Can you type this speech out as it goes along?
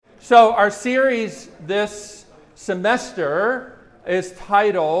So our series this semester is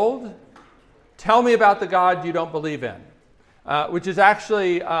titled, Tell Me About the God You Don't Believe In, which is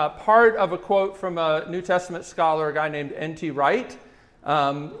actually part of a quote from a New Testament scholar, a guy named N.T. Wright,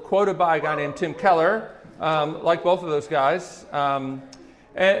 quoted by a guy named Tim Keller, like both of those guys. And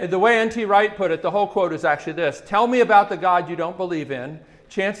the way N.T. Wright put it, the whole quote is actually this: tell me about the God you don't believe in.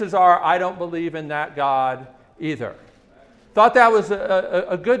 Chances are I don't believe in that God either. Thought that was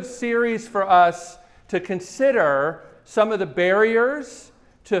a good series for us to consider some of the barriers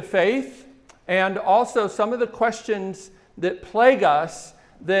to faith and also some of the questions that plague us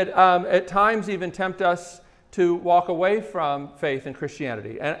that at times even tempt us to walk away from faith and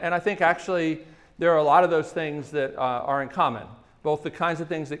Christianity. And I think actually there are a lot of those things that are in common, both the kinds of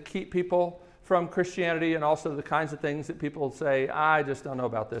things that keep people from Christianity and also the kinds of things that people say, I just don't know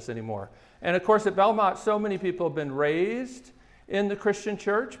about this anymore. And of course, at Belmont, so many people have been raised in the Christian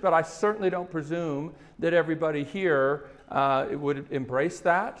church, but I certainly don't presume that everybody here would embrace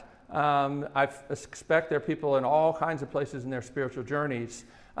that. I expect there are people in all kinds of places in their spiritual journeys.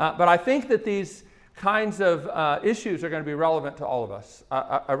 But I think that these kinds of issues are going to be relevant to all of us.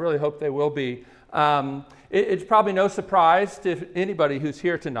 I really hope they will be. It's probably no surprise to anybody who's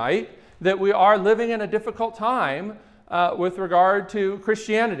here tonight that we are living in a difficult time with regard to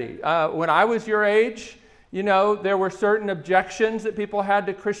Christianity. When I was your age, you know, there were certain objections that people had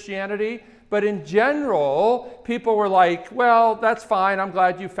to Christianity, but in general, people were like, well, that's fine. I'm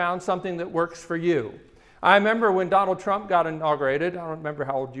glad you found something that works for you. I remember when Donald Trump got inaugurated. I don't remember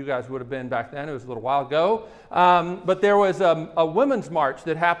how old you guys would have been back then. It was a little while ago. But there was a women's march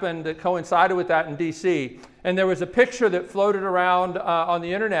that happened that coincided with that in D.C., and there was a picture that floated around on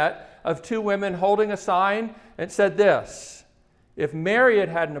the internet of two women holding a sign. It said this: if Mary had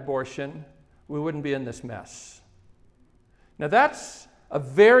had an abortion, we wouldn't be in this mess. Now that's a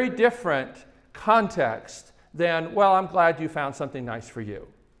very different context than, well, I'm glad you found something nice for you.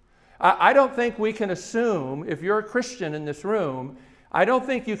 I don't think we can assume, if you're a Christian in this room, I don't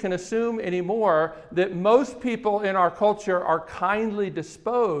think you can assume anymore that most people in our culture are kindly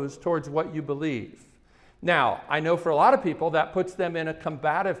disposed towards what you believe. Now, I know for a lot of people that puts them in a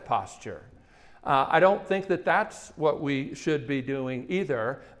combative posture. I don't think that that's what we should be doing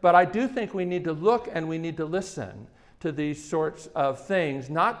either, but I do think we need to look and we need to listen to these sorts of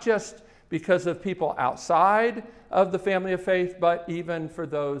things, not just because of people outside of the family of faith, but even for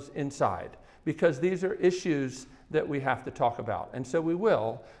those inside, because these are issues that we have to talk about. And so we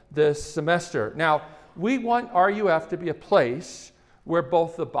will this semester. Now, we want RUF to be a place where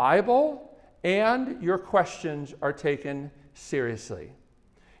both the Bible and your questions are taken seriously.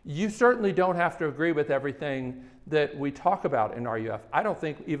 You certainly don't have to agree with everything that we talk about in RUF. I don't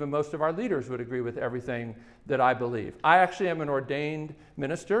think even most of our leaders would agree with everything that I believe. I actually am an ordained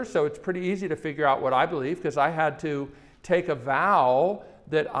minister, so it's pretty easy to figure out what I believe because I had to take a vow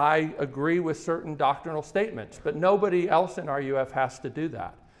that I agree with certain doctrinal statements, but nobody else in RUF has to do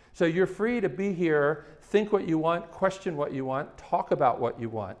that. So you're free to be here, think what you want, question what you want, talk about what you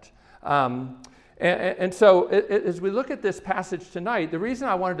want. And so as we look at this passage tonight, the reason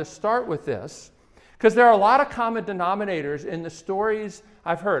I wanted to start with this, because there are a lot of common denominators in the stories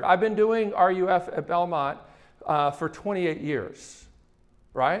I've heard. I've been doing RUF at Belmont for 28 years,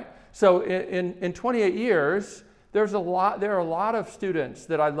 right? So in 28 years, there are a lot of students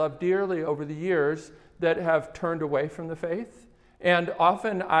that I love dearly over the years that have turned away from the faith. And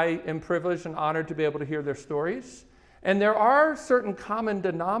often I am privileged and honored to be able to hear their stories. And there are certain common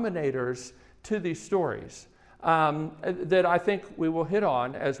denominators to these stories that I think we will hit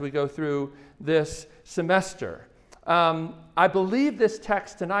on as we go through this semester. I believe this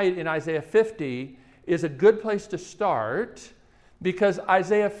text tonight in Isaiah 50 is a good place to start because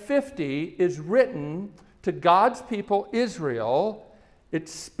Isaiah 50 is written to God's people, Israel. It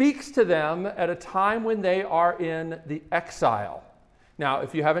speaks to them at a time when they are in the exile. Now,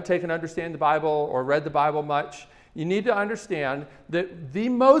 if you haven't taken Understand the Bible or read the Bible much, you need to understand that the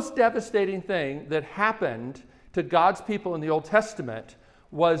most devastating thing that happened to God's people in the Old Testament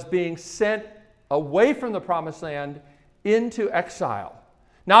was being sent away from the Promised Land into exile.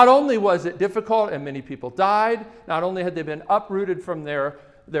 Not only was it difficult and many people died, not only had they been uprooted from their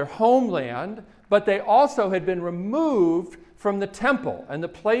homeland, but they also had been removed from the temple and the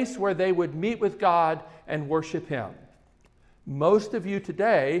place where they would meet with God and worship Him. Most of you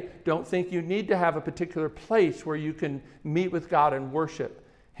today don't think you need to have a particular place where you can meet with God and worship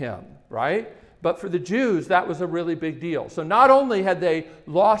Him, right? But for the Jews, that was a really big deal. So not only had they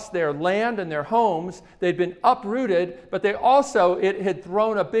lost their land and their homes, they'd been uprooted, but it had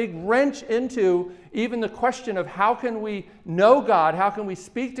thrown a big wrench into even the question of how can we know God, how can we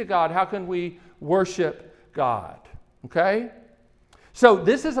speak to God, how can we worship God. Okay? So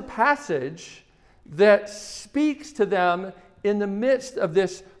this is a passage that speaks to them in the midst of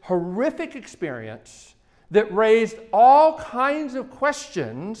this horrific experience that raised all kinds of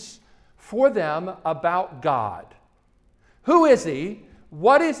questions for them about God. Who is he?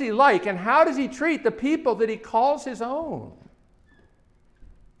 What is he like? And how does he treat the people that he calls his own?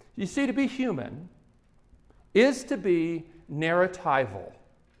 You see, to be human is to be narratival.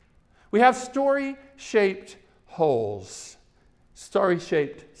 We have story-shaped holes,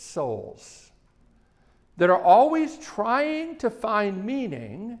 story-shaped souls that are always trying to find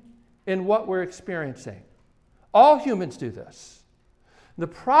meaning in what we're experiencing. All humans do this. The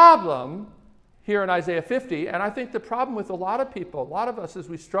problem here in Isaiah 50, and I think the problem with a lot of people, a lot of us as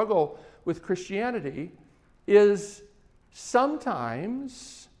we struggle with Christianity, is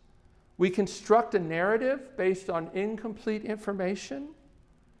sometimes we construct a narrative based on incomplete information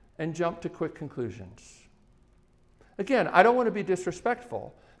and jump to quick conclusions. Again, I don't want to be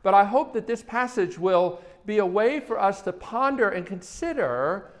disrespectful, but I hope that this passage will be a way for us to ponder and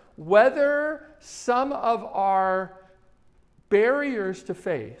consider whether some of our barriers to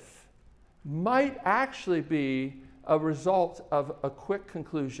faith might actually be a result of a quick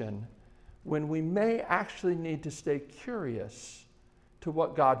conclusion when we may actually need to stay curious to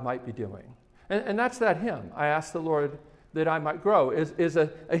what God might be doing. And that's that hymn, I ask the Lord that I might grow, is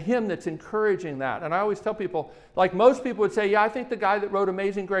a hymn that's encouraging that. And I always tell people, like most people would say, yeah, I think the guy that wrote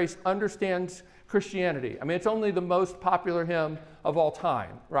Amazing Grace understands Christianity. I mean, it's only the most popular hymn of all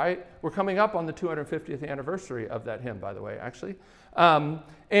time, right? We're coming up on the 250th anniversary of that hymn, by the way, actually.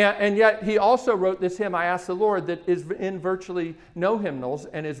 And yet he also wrote this hymn, I Ask the Lord, that is in virtually no hymnals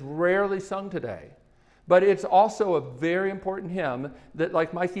and is rarely sung today. But it's also a very important hymn that,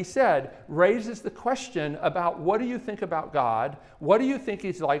 like Mikey said, raises the question about what do you think about God? What do you think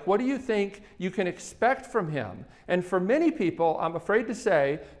he's like? What do you think you can expect from him? And for many people, I'm afraid to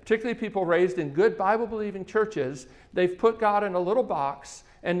say, particularly people raised in good Bible-believing churches, they've put God in a little box,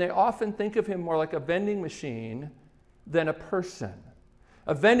 and they often think of him more like a vending machine than a person.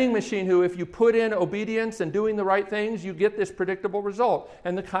 A vending machine who, if you put in obedience and doing the right things, you get this predictable result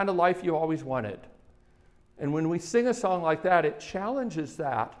and the kind of life you always wanted. And when we sing a song like that, it challenges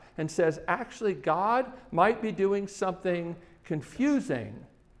that and says, actually, God might be doing something confusing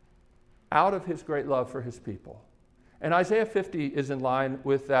out of his great love for his people. And Isaiah 50 is in line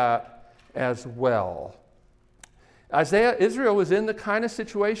with that as well. Israel was in the kind of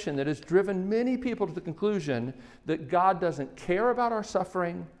situation that has driven many people to the conclusion that God doesn't care about our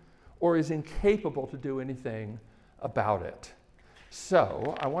suffering or is incapable to do anything about it.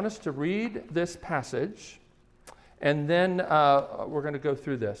 So I want us to read this passage. And then we're going to go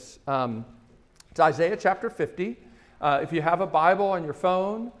through this. It's Isaiah chapter 50. If you have a Bible on your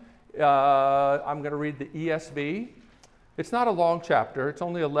phone, I'm going to read the ESV. It's not a long chapter. It's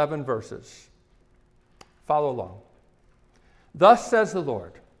only 11 verses. Follow along. Thus says the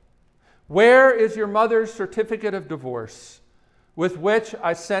Lord, where is your mother's certificate of divorce with which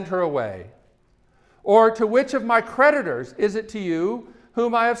I sent her away? Or to which of my creditors is it to you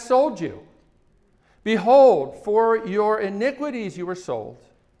whom I have sold you? Behold, for your iniquities you were sold,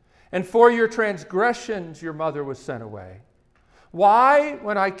 and for your transgressions your mother was sent away. Why,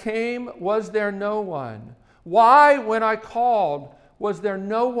 when I came, was there no one? Why, when I called, was there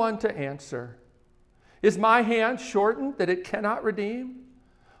no one to answer? Is my hand shortened that it cannot redeem?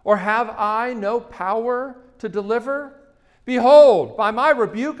 Or have I no power to deliver? Behold, by my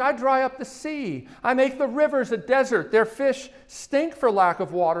rebuke I dry up the sea. I make the rivers a desert. Their fish stink for lack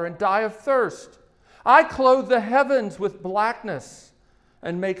of water and die of thirst. I clothe the heavens with blackness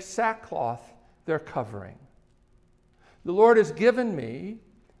and make sackcloth their covering. The Lord has given me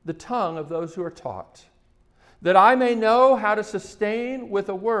the tongue of those who are taught, that I may know how to sustain with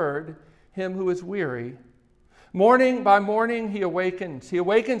a word him who is weary. Morning by morning he awakens. He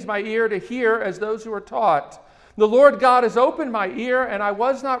awakens my ear to hear as those who are taught. The Lord God has opened my ear, and I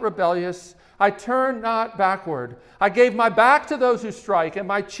was not rebellious. I turned not backward. I gave my back to those who strike, and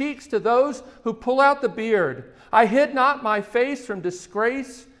my cheeks to those who pull out the beard. I hid not my face from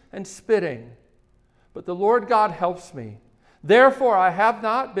disgrace and spitting. But the Lord God helps me. Therefore I have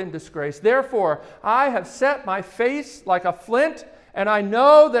not been disgraced. Therefore I have set my face like a flint, and I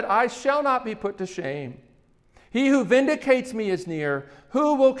know that I shall not be put to shame. He who vindicates me is near.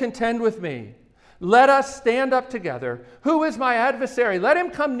 Who will contend with me? Let us stand up together. Who is my adversary? Let him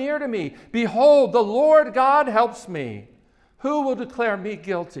come near to me. Behold, the Lord God helps me. Who will declare me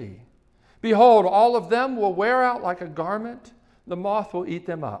guilty? Behold, all of them will wear out like a garment. The moth will eat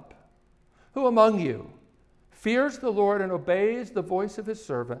them up. Who among you fears the Lord and obeys the voice of his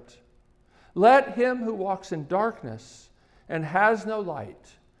servant? Let him who walks in darkness and has no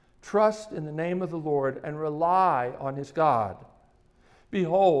light trust in the name of the Lord and rely on his God.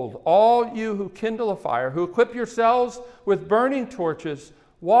 Behold, all you who kindle a fire, who equip yourselves with burning torches,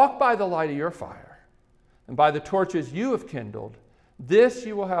 walk by the light of your fire, and by the torches you have kindled, this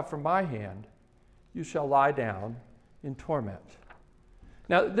you will have from my hand. You shall lie down in torment.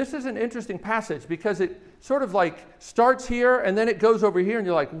 Now, this is an interesting passage because it sort of like starts here and then it goes over here and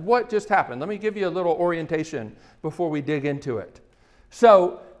you're like, what just happened? Let me give you a little orientation before we dig into it.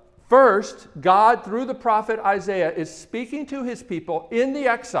 So, first, God, through the prophet Isaiah, is speaking to his people in the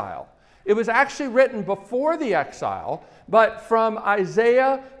exile. It was actually written before the exile, but from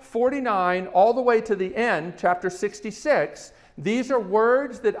Isaiah 49 all the way to the end, chapter 66, these are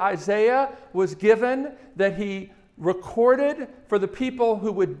words that Isaiah was given that he recorded for the people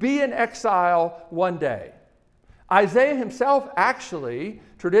who would be in exile one day. Isaiah himself actually,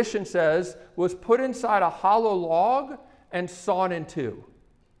 tradition says, was put inside a hollow log and sawn in two.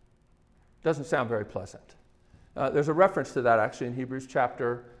 Doesn't sound very pleasant. There's a reference to that actually in Hebrews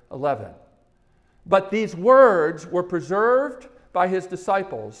chapter 11. But these words were preserved by his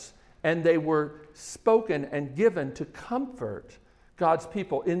disciples, and they were spoken and given to comfort God's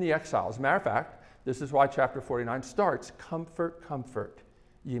people in the exile. As a matter of fact, this is why chapter 49 starts, "Comfort, comfort,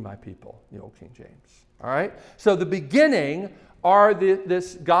 ye my people," the old King James. All right? So the beginning are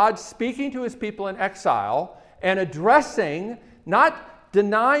this God speaking to his people in exile and addressing, not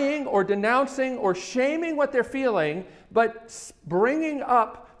denying or denouncing or shaming what they're feeling, but bringing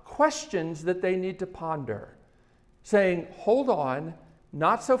up questions that they need to ponder. Saying, hold on,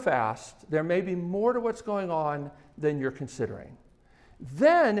 not so fast. There may be more to what's going on than you're considering.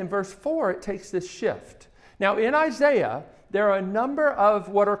 Then in verse 4, it takes this shift. Now in Isaiah, there are a number of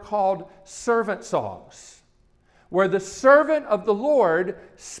what are called servant songs, where the servant of the Lord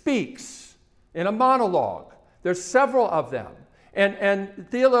speaks in a monologue. There's several of them. And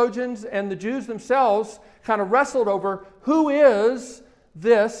theologians and the Jews themselves kind of wrestled over who is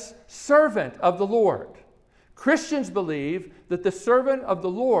this servant of the Lord. Christians believe that the servant of the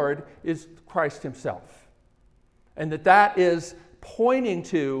Lord is Christ himself, and that is pointing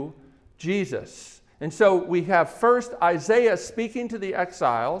to Jesus. And so we have first Isaiah speaking to the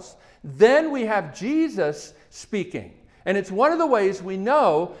exiles, then we have Jesus speaking. And it's one of the ways we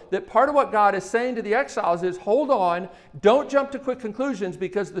know that part of what God is saying to the exiles is, hold on, don't jump to quick conclusions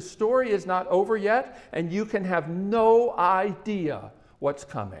because the story is not over yet and you can have no idea what's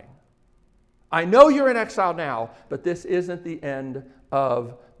coming. I know you're in exile now, but this isn't the end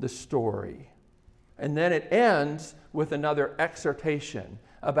of the story. And then it ends with another exhortation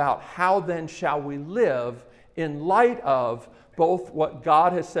about how then shall we live in light of both what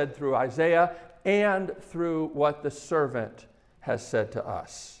God has said through Isaiah and through what the servant has said to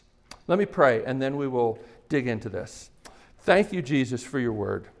us. Let me pray, and then we will dig into this. Thank you, Jesus, for your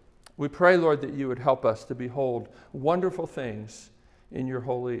word. We pray, Lord, that you would help us to behold wonderful things in your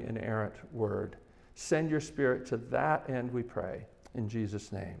holy, inerrant word. Send your Spirit to that end, we pray. In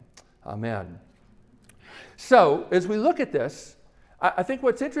Jesus' name, amen. So, as we look at this, I think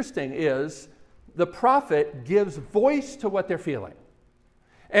what's interesting is the prophet gives voice to what they're feeling.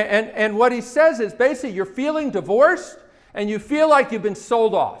 And what he says is basically you're feeling divorced and you feel like you've been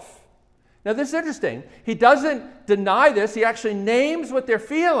sold off. Now this is interesting. He doesn't deny this. He actually names what they're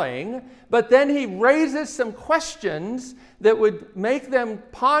feeling, but then he raises some questions that would make them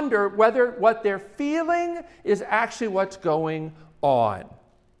ponder whether what they're feeling is actually what's going on.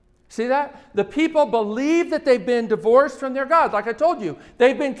 See that? The people believe that they've been divorced from their God. Like I told you,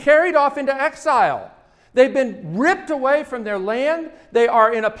 they've been carried off into exile. They've been ripped away from their land. They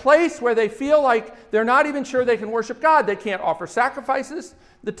are in a place where they feel like they're not even sure they can worship God. They can't offer sacrifices.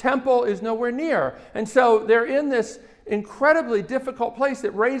 The temple is nowhere near. And so they're in this incredibly difficult place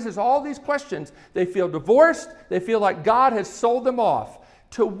that raises all these questions. They feel divorced. They feel like God has sold them off.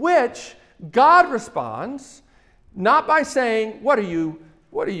 To which God responds, not by saying, what are you,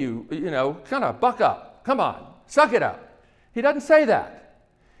 kind of buck up. Come on, suck it up. He doesn't say that.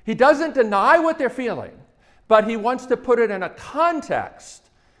 He doesn't deny what they're feeling, but he wants to put it in a context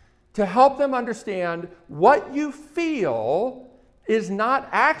to help them understand what you feel is not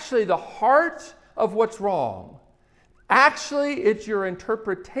actually the heart of what's wrong. Actually, it's your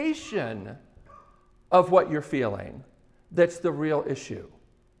interpretation of what you're feeling that's the real issue.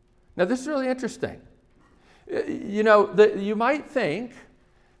 Now, this is really interesting. You might think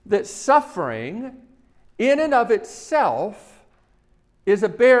that suffering in and of itself is a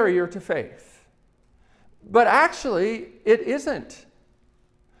barrier to faith. But actually, it isn't.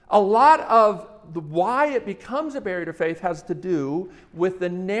 A lot of why it becomes a barrier to faith has to do with the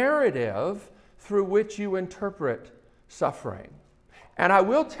narrative through which you interpret suffering. And I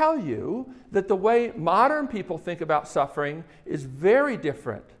will tell you that the way modern people think about suffering is very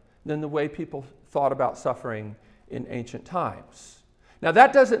different than the way people thought about suffering in ancient times. Now,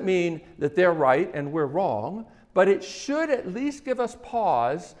 that doesn't mean that they're right and we're wrong, but it should at least give us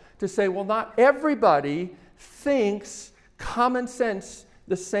pause to say, well, not everybody thinks common sense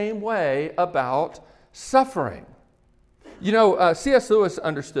the same way about suffering. You know, C.S. Lewis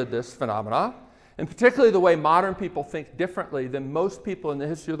understood this phenomena, and particularly the way modern people think differently than most people in the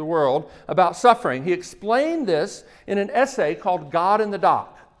history of the world about suffering. He explained this in an essay called God in the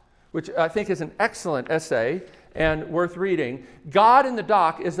Dock, which I think is an excellent essay and worth reading. God in the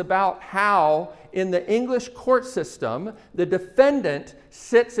Dock is about how, in the English court system, the defendant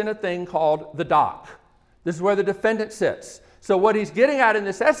sits in a thing called the dock. This is where the defendant sits. So what he's getting at in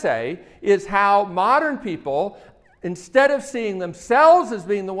this essay is how modern people, instead of seeing themselves as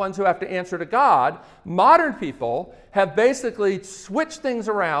being the ones who have to answer to God, modern people have basically switched things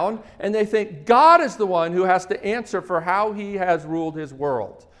around, and they think God is the one who has to answer for how he has ruled his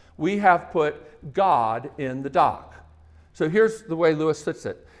world. We have put God in the dock. So here's the way Lewis puts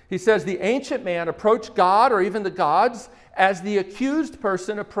it. He says, the ancient man approached God or even the gods as the accused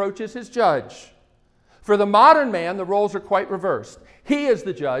person approaches his judge. For the modern man, the roles are quite reversed. He is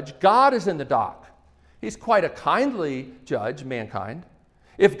the judge, God is in the dock. He's quite a kindly judge, mankind.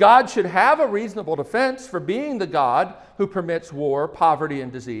 If God should have a reasonable defense for being the God who permits war, poverty,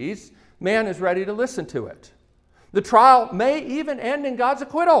 and disease, man is ready to listen to it. The trial may even end in God's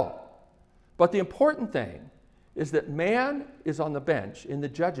acquittal. But the important thing is that man is on the bench in the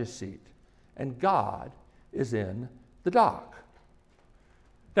judge's seat, and God is in the dock.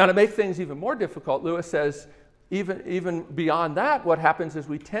 Now, to make things even more difficult, Lewis says, even beyond that, what happens is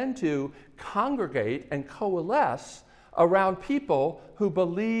we tend to congregate and coalesce around people who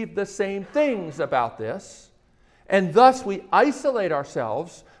believe the same things about this, and thus we isolate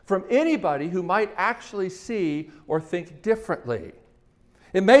ourselves from anybody who might actually see or think differently.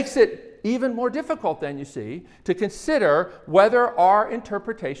 It makes it even more difficult then, you see, to consider whether our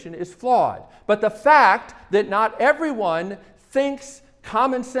interpretation is flawed. But the fact that not everyone thinks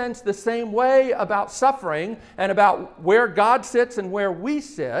common sense the same way about suffering and about where God sits and where we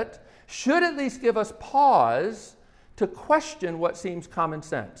sit should at least give us pause to question what seems common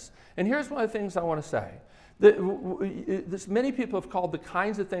sense. And here's one of the things I want to say. Many people have called the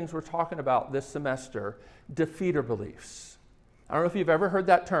kinds of things we're talking about this semester defeater beliefs. I don't know if you've ever heard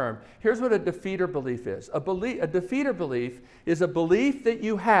that term. Here's what a defeater belief is. A defeater belief is a belief that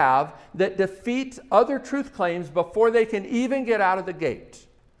you have that defeats other truth claims before they can even get out of the gate,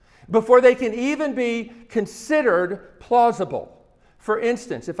 before they can even be considered plausible. For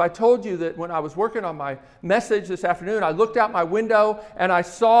instance, if I told you that when I was working on my message this afternoon, I looked out my window and I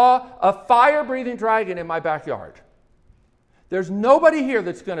saw a fire-breathing dragon in my backyard. There's nobody here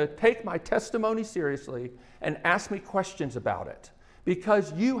that's going to take my testimony seriously and ask me questions about it,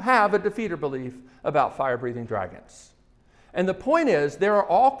 because you have a defeater belief about fire-breathing dragons. And the point is, there are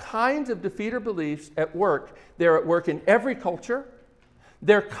all kinds of defeater beliefs at work. They're at work in every culture.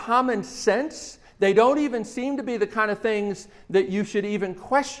 They're common sense. They don't even seem to be the kind of things that you should even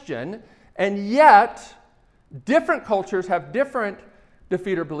question. And yet, different cultures have different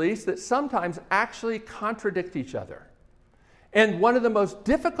defeater beliefs that sometimes actually contradict each other. And one of the most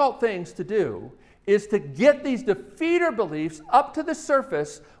difficult things to do is to get these defeater beliefs up to the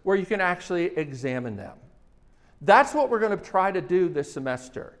surface where you can actually examine them. That's what we're going to try to do this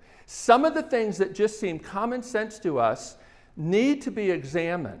semester. Some of the things that just seem common sense to us need to be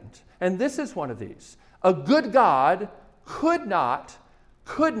examined. And this is one of these. A good God could not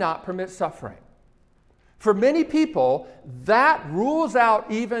permit suffering. For many people, that rules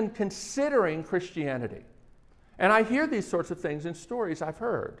out even considering Christianity. And I hear these sorts of things in stories I've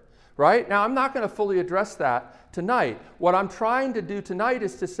heard. Right? Now, I'm not going to fully address that tonight. What I'm trying to do tonight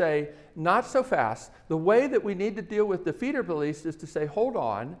is to say, not so fast. The way that we need to deal with defeater beliefs is to say, hold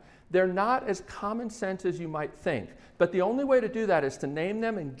on, they're not as common sense as you might think. But the only way to do that is to name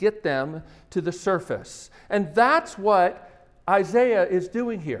them and get them to the surface. And that's what Isaiah is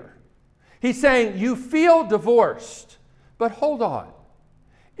doing here. He's saying, you feel divorced, but hold on.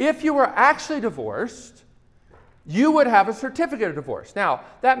 If you were actually divorced, you would have a certificate of divorce. Now,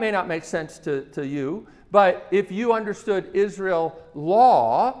 that may not make sense to you, but if you understood Israel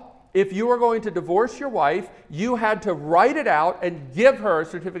law, if you were going to divorce your wife, you had to write it out and give her a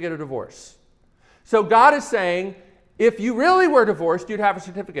certificate of divorce. So God is saying, if you really were divorced, you'd have a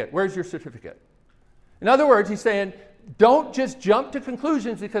certificate. Where's your certificate? In other words, he's saying, don't just jump to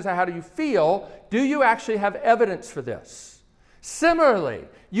conclusions because of how do you feel. Do you actually have evidence for this? Similarly,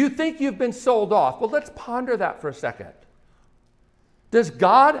 you think you've been sold off. Well, let's ponder that for a second. Does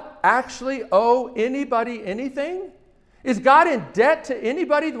God actually owe anybody anything? Is God in debt to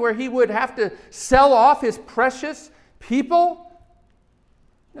anybody where he would have to sell off his precious people?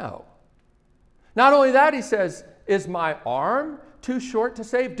 No. Not only that, he says, is my arm too short to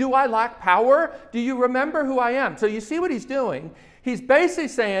save? Do I lack power? Do you remember who I am? So you see what he's doing? He's basically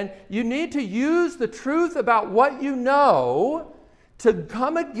saying you need to use the truth about what you know to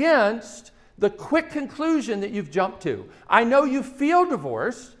come against the quick conclusion that you've jumped to. I know you feel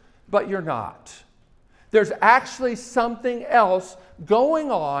divorced, but you're not. There's actually something else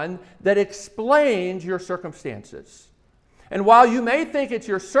going on that explains your circumstances. And while you may think it's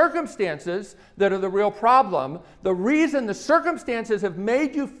your circumstances that are the real problem, the reason the circumstances have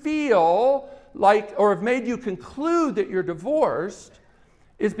made you feel like, or have made you conclude that you're divorced,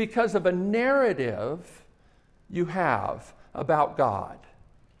 is because of a narrative you have about God.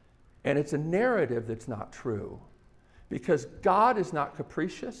 And it's a narrative that's not true. Because God is not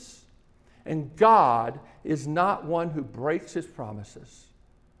capricious. And God is not one who breaks his promises.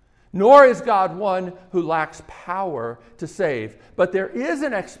 Nor is God one who lacks power to save. But there is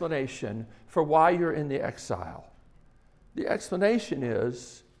an explanation for why you're in the exile. The explanation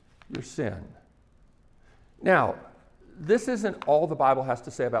is your sin. Now, this isn't all the Bible has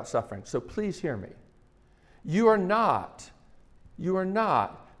to say about suffering, so please hear me. You are not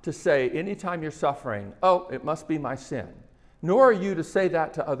to say anytime you're suffering, oh, it must be my sin. Nor are you to say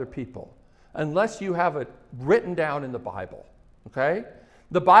that to other people, unless you have it written down in the Bible, okay?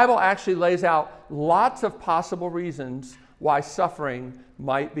 The Bible actually lays out lots of possible reasons why suffering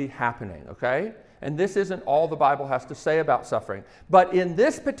might be happening, okay? And this isn't all the Bible has to say about suffering. But in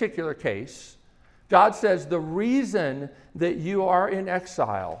this particular case, God says the reason that you are in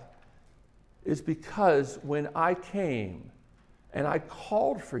exile is because when I came and I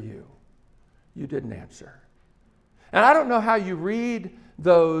called for you, you didn't answer. And I don't know how you read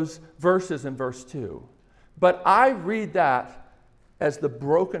those verses in verse 2, but I read that as the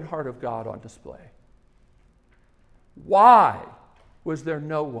broken heart of God on display. Why was there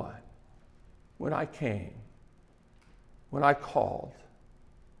no one when I came, when I called?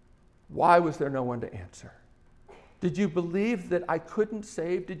 Why was there no one to answer? Did you believe that I couldn't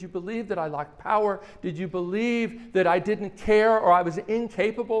save? Did you believe that I lacked power? Did you believe that I didn't care or I was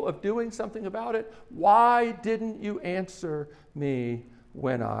incapable of doing something about it? Why didn't you answer me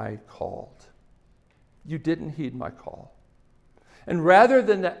when I called? You didn't heed my call. And rather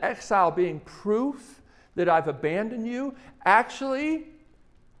than the exile being proof that I've abandoned you, actually,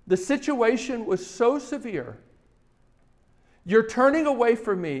 the situation was so severe. Your turning away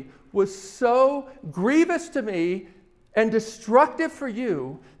from me was so grievous to me and destructive for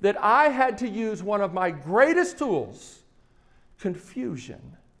you that I had to use one of my greatest tools,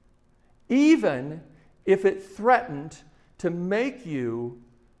 confusion, even if it threatened to make you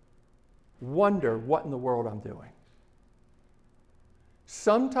wonder what in the world I'm doing.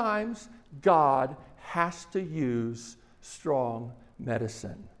 Sometimes God has to use strong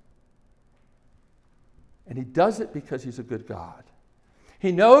medicine. And he does it because he's a good God.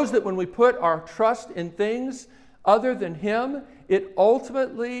 He knows that when we put our trust in things other than him, it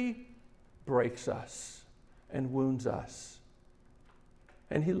ultimately breaks us and wounds us.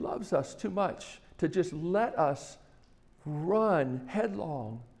 And he loves us too much to just let us run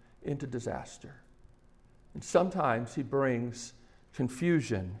headlong into disaster. And sometimes he brings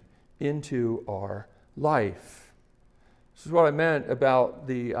confusion into our life. This is what I meant about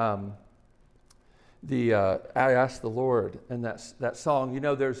I Asked the Lord and that song. You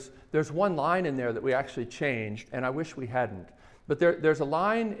know, there's one line in there that we actually changed, and I wish we hadn't. But there's a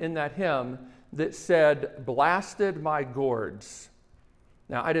line in that hymn that said, "Blasted my gourds."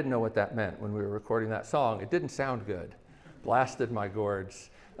 Now, I didn't know what that meant when we were recording that song. It didn't sound good. Blasted my gourds.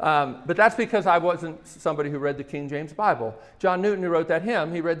 But that's because I wasn't somebody who read the King James Bible. John Newton, who wrote that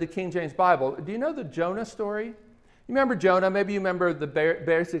hymn, he read the King James Bible. Do you know the Jonah story? You remember Jonah? Maybe you remember the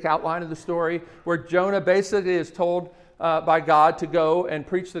basic outline of the story where Jonah basically is told by God to go and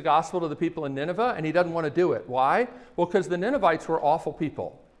preach the gospel to the people in Nineveh, and he doesn't want to do it. Why? Well, because the Ninevites were awful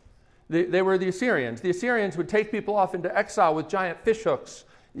people. They were the Assyrians. The Assyrians would take people off into exile with giant fish hooks,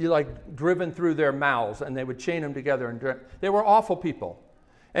 driven through their mouths, and they would chain them together. And they were awful people.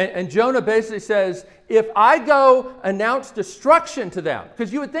 And Jonah basically says, if I go announce destruction to them,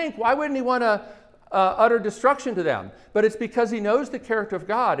 because you would think, why wouldn't he want to utter destruction to them. But it's because he knows the character of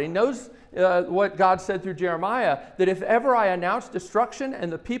God. He knows what God said through Jeremiah, that if ever I announce destruction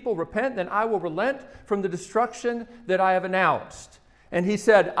and the people repent, then I will relent from the destruction that I have announced. And he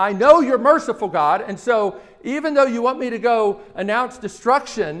said, I know you're merciful, God, and so even though you want me to go announce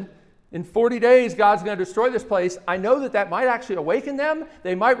destruction, in 40 days God's going to destroy this place, I know that might actually awaken them,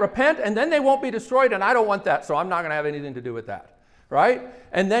 they might repent, and then they won't be destroyed, and I don't want that, so I'm not going to have anything to do with that. Right?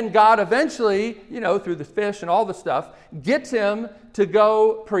 And then God eventually, through the fish and all the stuff, gets him to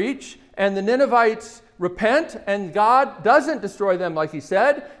go preach, and the Ninevites repent, and God doesn't destroy them like he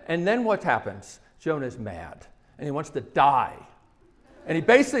said, and then what happens? Jonah's mad, and he wants to die. And he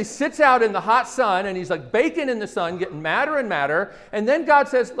basically sits out in the hot sun, and he's like baking in the sun, getting madder and madder, and then God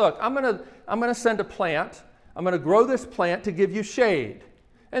says, look, I'm gonna send a plant, I'm going to grow this plant to give you shade.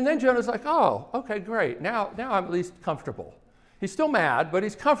 And then Jonah's like, oh, okay, great, now I'm at least comfortable. He's still mad, but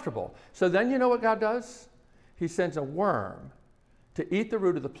he's comfortable. So then you know what God does? He sends a worm to eat the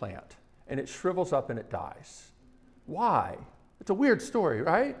root of the plant, and it shrivels up and it dies. Why? It's a weird story,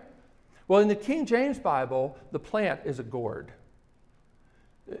 right? Well, in the King James Bible, the plant is a gourd.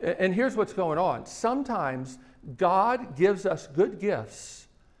 And here's what's going on. Sometimes God gives us good gifts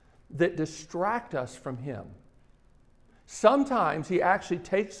that distract us from him. Sometimes he actually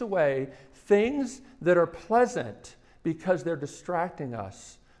takes away things that are pleasant because they're distracting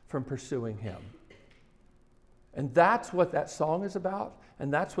us from pursuing him. And that's what that song is about,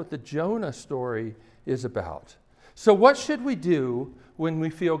 and that's what the Jonah story is about. So what should we do when we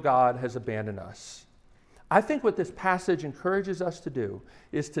feel God has abandoned us? I think what this passage encourages us to do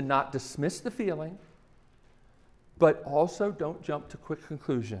is to not dismiss the feeling, but also don't jump to quick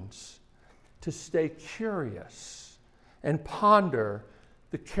conclusions, to stay curious and ponder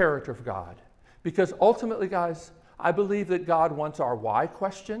the character of God. Because ultimately, guys, I believe that God wants our why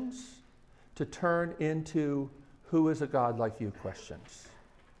questions to turn into who is a God like you questions.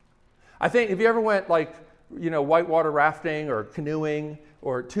 I think if you ever went whitewater rafting or canoeing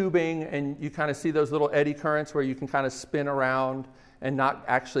or tubing, and you kind of see those little eddy currents where you can kind of spin around and not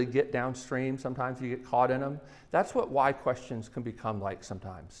actually get downstream. Sometimes you get caught in them. That's what why questions can become like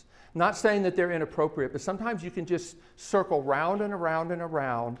sometimes. I'm not saying that they're inappropriate, but sometimes you can just circle round and around and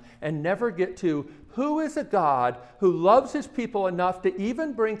around and never get to who is a God who loves his people enough to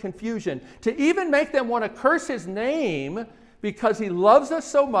even bring confusion, to even make them want to curse his name because he loves us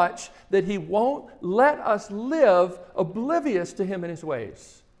so much that he won't let us live oblivious to him and his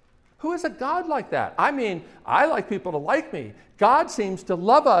ways. Who is a God like that? I mean, I like people to like me. God seems to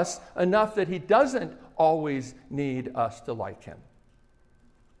love us enough that he doesn't always need us to like him.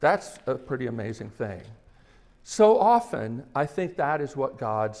 That's a pretty amazing thing. So often, I think that is what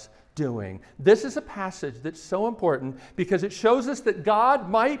God's doing. This is a passage that's so important because it shows us that God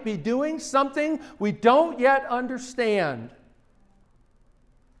might be doing something we don't yet understand.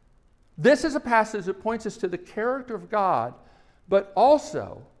 This is a passage that points us to the character of God, but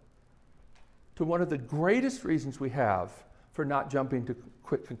also to one of the greatest reasons we have for not jumping to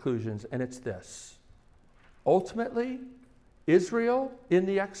quick conclusions, and it's this. Ultimately, Israel in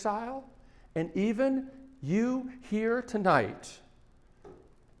the exile, and even you here tonight,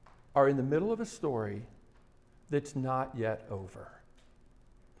 are in the middle of a story that's not yet over.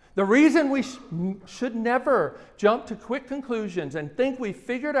 The reason we should never jump to quick conclusions and think we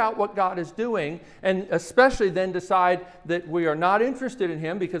figured out what God is doing, and especially then decide that we are not interested in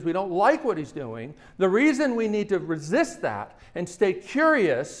him because we don't like what he's doing, the reason we need to resist that and stay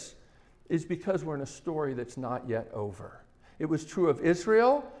curious is because we're in a story that's not yet over. It was true of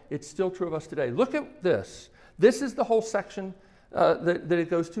Israel. It's still true of us today. Look at this. This is the whole section that it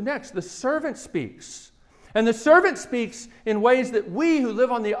goes to next. The servant speaks. And the servant speaks in ways that we who live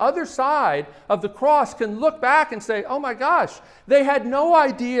on the other side of the cross can look back and say, oh my gosh, they had no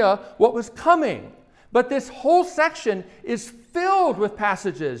idea what was coming. But this whole section is filled with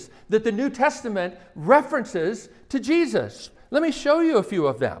passages that the New Testament references to Jesus. Let me show you a few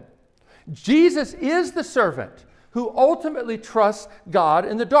of them. Jesus is the servant who ultimately trusts God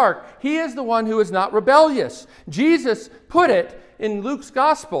in the dark. He is the one who is not rebellious. Jesus put it in Luke's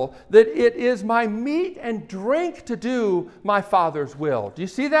gospel that it is my meat and drink to do my Father's will. Do you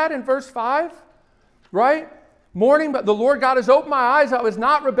see that in verse 5? Right? Morning, but the Lord God has opened my eyes. I was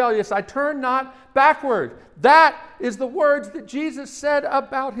not rebellious. I turned not backward. That is the words that Jesus said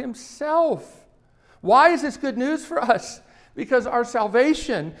about himself. Why is this good news for us? Because our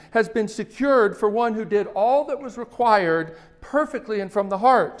salvation has been secured for one who did all that was required perfectly and from the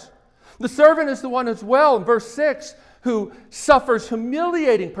heart. The servant is the one as well, in verse 6, who suffers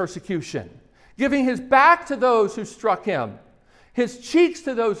humiliating persecution, giving his back to those who struck him. His cheeks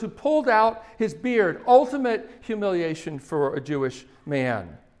to those who pulled out his beard. Ultimate humiliation for a Jewish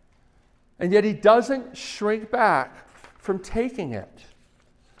man. And yet he doesn't shrink back from taking it.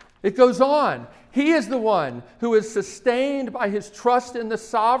 It goes on. He is the one who is sustained by his trust in the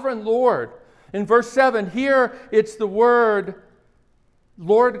sovereign Lord. In verse 7, here it's the word,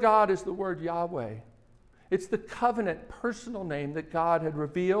 Lord God is the word Yahweh. It's the covenant personal name that God had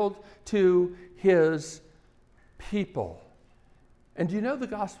revealed to his people. And do you know the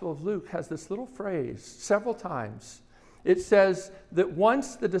Gospel of Luke has this little phrase several times? It says that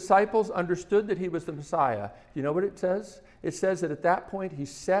once the disciples understood that he was the Messiah, you know what it says? It says that at that point he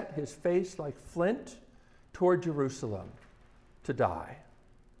set his face like flint toward Jerusalem to die.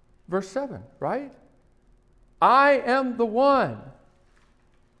 Verse 7, right? I am the one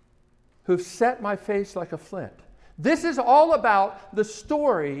who've set my face like a flint. This is all about the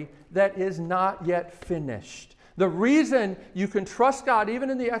story that is not yet finished. The reason you can trust God even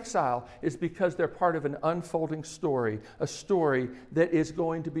in the exile is because they're part of an unfolding story, a story that is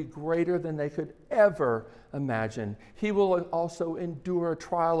going to be greater than they could ever imagine. He will also endure a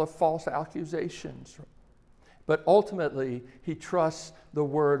trial of false accusations. But ultimately, he trusts the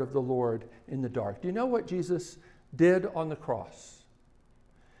word of the Lord in the dark. Do you know what Jesus did on the cross?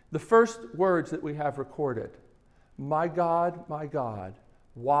 The first words that we have recorded, my God,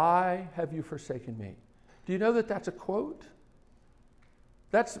 why have you forsaken me? Do you know that that's a quote?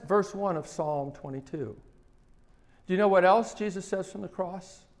 That's verse 1 of Psalm 22. Do you know what else Jesus says from the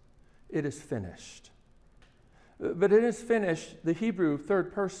cross? It is finished. But it is finished, the Hebrew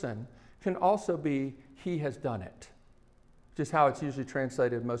third person can also be he has done it, which is how it's usually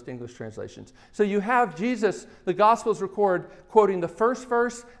translated in most English translations. So you have Jesus, the Gospels record, quoting the first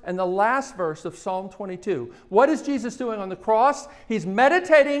verse and the last verse of Psalm 22. What is Jesus doing on the cross? He's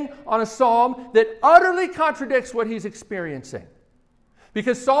meditating on a psalm that utterly contradicts what he's experiencing.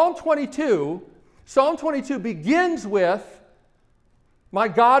 Because Psalm 22 begins with, my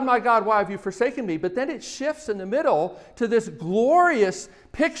God, why have you forsaken me? But then it shifts in the middle to this glorious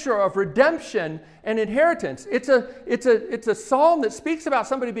picture of redemption and inheritance. It's a psalm that speaks about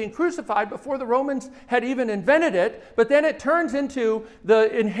somebody being crucified before the Romans had even invented it, but then it turns into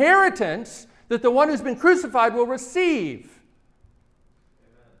the inheritance that the one who's been crucified will receive.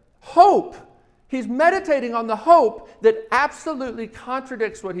 Amen. Hope. He's meditating on the hope that absolutely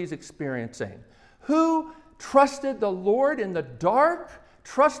contradicts what he's experiencing. Who trusted the Lord in the dark?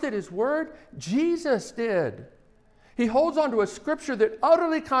 Trusted his word? Jesus did. He holds on to a scripture that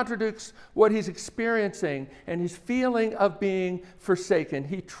utterly contradicts what he's experiencing and his feeling of being forsaken.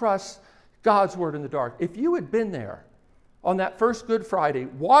 He trusts God's word in the dark. If you had been there on that first Good Friday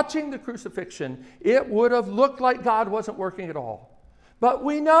watching the crucifixion, it would have looked like God wasn't working at all. But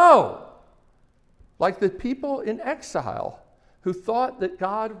we know, like the people in exile who thought that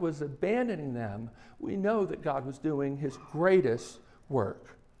God was abandoning them, we know that God was doing his greatest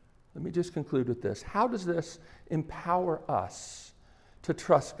work. Let me just conclude with this. How does this empower us to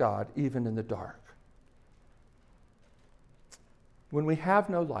trust God even in the dark? When we have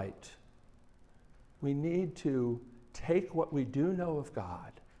no light, we need to take what we do know of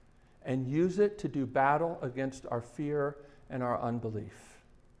God and use it to do battle against our fear and our unbelief.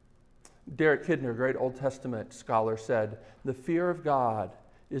 Derek Kidner, a great Old Testament scholar, said, the fear of God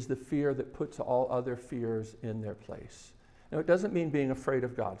is the fear that puts all other fears in their place. Now, it doesn't mean being afraid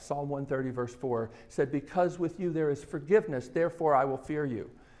of God. Psalm 130, verse 4 said, because with you there is forgiveness, therefore I will fear you.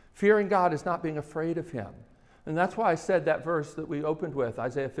 Fearing God is not being afraid of him. And that's why I said that verse that we opened with,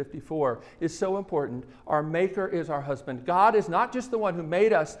 Isaiah 54, is so important. Our Maker is our husband. God is not just the one who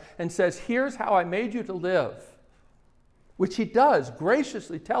made us and says, here's how I made you to live, which he does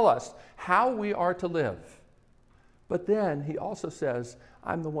graciously tell us how we are to live. But then he also says,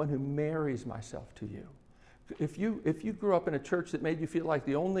 I'm the one who marries myself to you. If you grew up in a church that made you feel like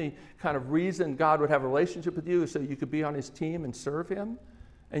the only kind of reason God would have a relationship with you is so you could be on his team and serve him,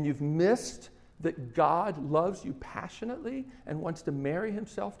 and you've missed that God loves you passionately and wants to marry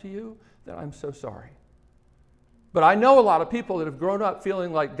himself to you, then I'm so sorry. But I know a lot of people that have grown up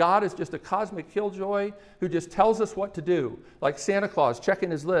feeling like God is just a cosmic killjoy who just tells us what to do, like Santa Claus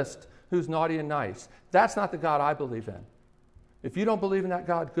checking his list, who's naughty and nice. That's not the God I believe in. If you don't believe in that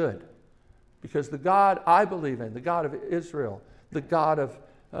God, good. Because the God I believe in, the God of Israel, the God of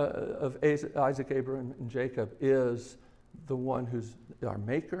Isaac, Abraham, and Jacob, is the one who's our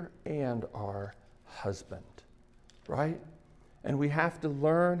maker and our husband, right? And we have to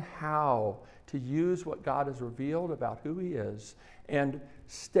learn how to use what God has revealed about who he is and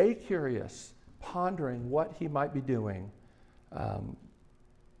stay curious, pondering what he might be doing. Let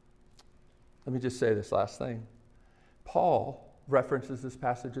me just say this last thing. Paul references this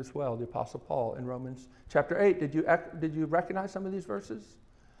passage as well, the Apostle Paul in Romans chapter 8. Did you recognize some of these verses?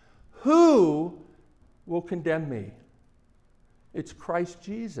 Who will condemn me? It's Christ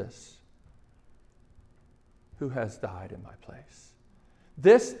Jesus who has died in my place.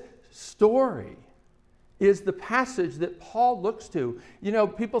 This story is the passage that Paul looks to. You know,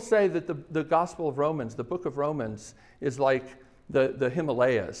 people say that the Gospel of Romans, the book of Romans, is like the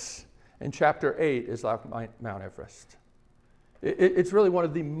Himalayas, and chapter 8 is like Mount Everest. It's really one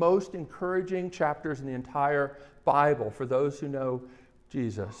of the most encouraging chapters in the entire Bible for those who know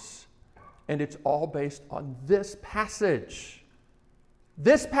Jesus. And it's all based on this passage.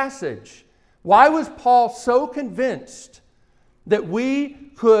 This passage. Why was Paul so convinced that we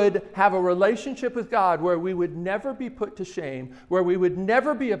could have a relationship with God where we would never be put to shame, where we would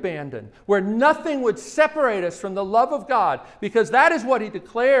never be abandoned, where nothing would separate us from the love of God? Because that is what he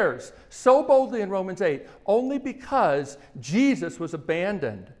declares so boldly in Romans 8, only because Jesus was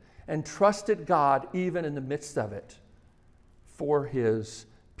abandoned and trusted God even in the midst of it for his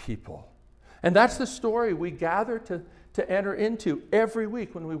people. And that's the story we gather to enter into every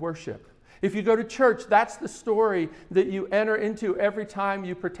week when we worship. If you go to church, that's the story that you enter into every time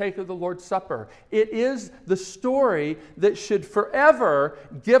you partake of the Lord's Supper. It is the story that should forever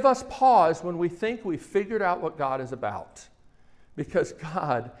give us pause when we think we've figured out what God is about. Because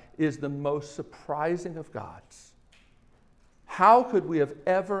God is the most surprising of gods. How could we have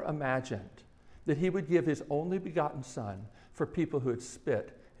ever imagined that he would give his only begotten Son for people who had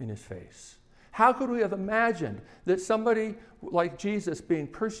spit in his face? How could we have imagined that somebody like Jesus being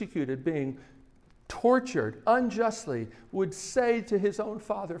persecuted, being tortured unjustly, would say to his own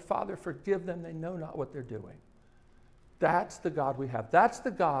Father, Father, forgive them, they know not what they're doing? That's the God we have. That's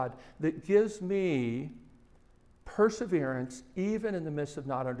the God that gives me perseverance even in the midst of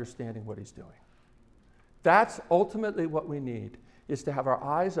not understanding what he's doing. That's ultimately what we need, is to have our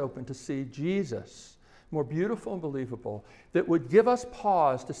eyes open to see Jesus more beautiful and believable, that would give us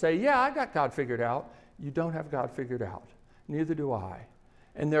pause to say, yeah, I got God figured out. You don't have God figured out. Neither do I.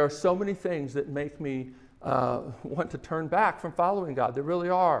 And there are so many things that make me want to turn back from following God. There really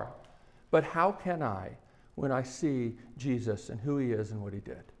are. But how can I when I see Jesus and who he is and what he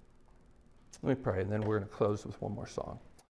did? Let me pray, and then we're going to close with one more song.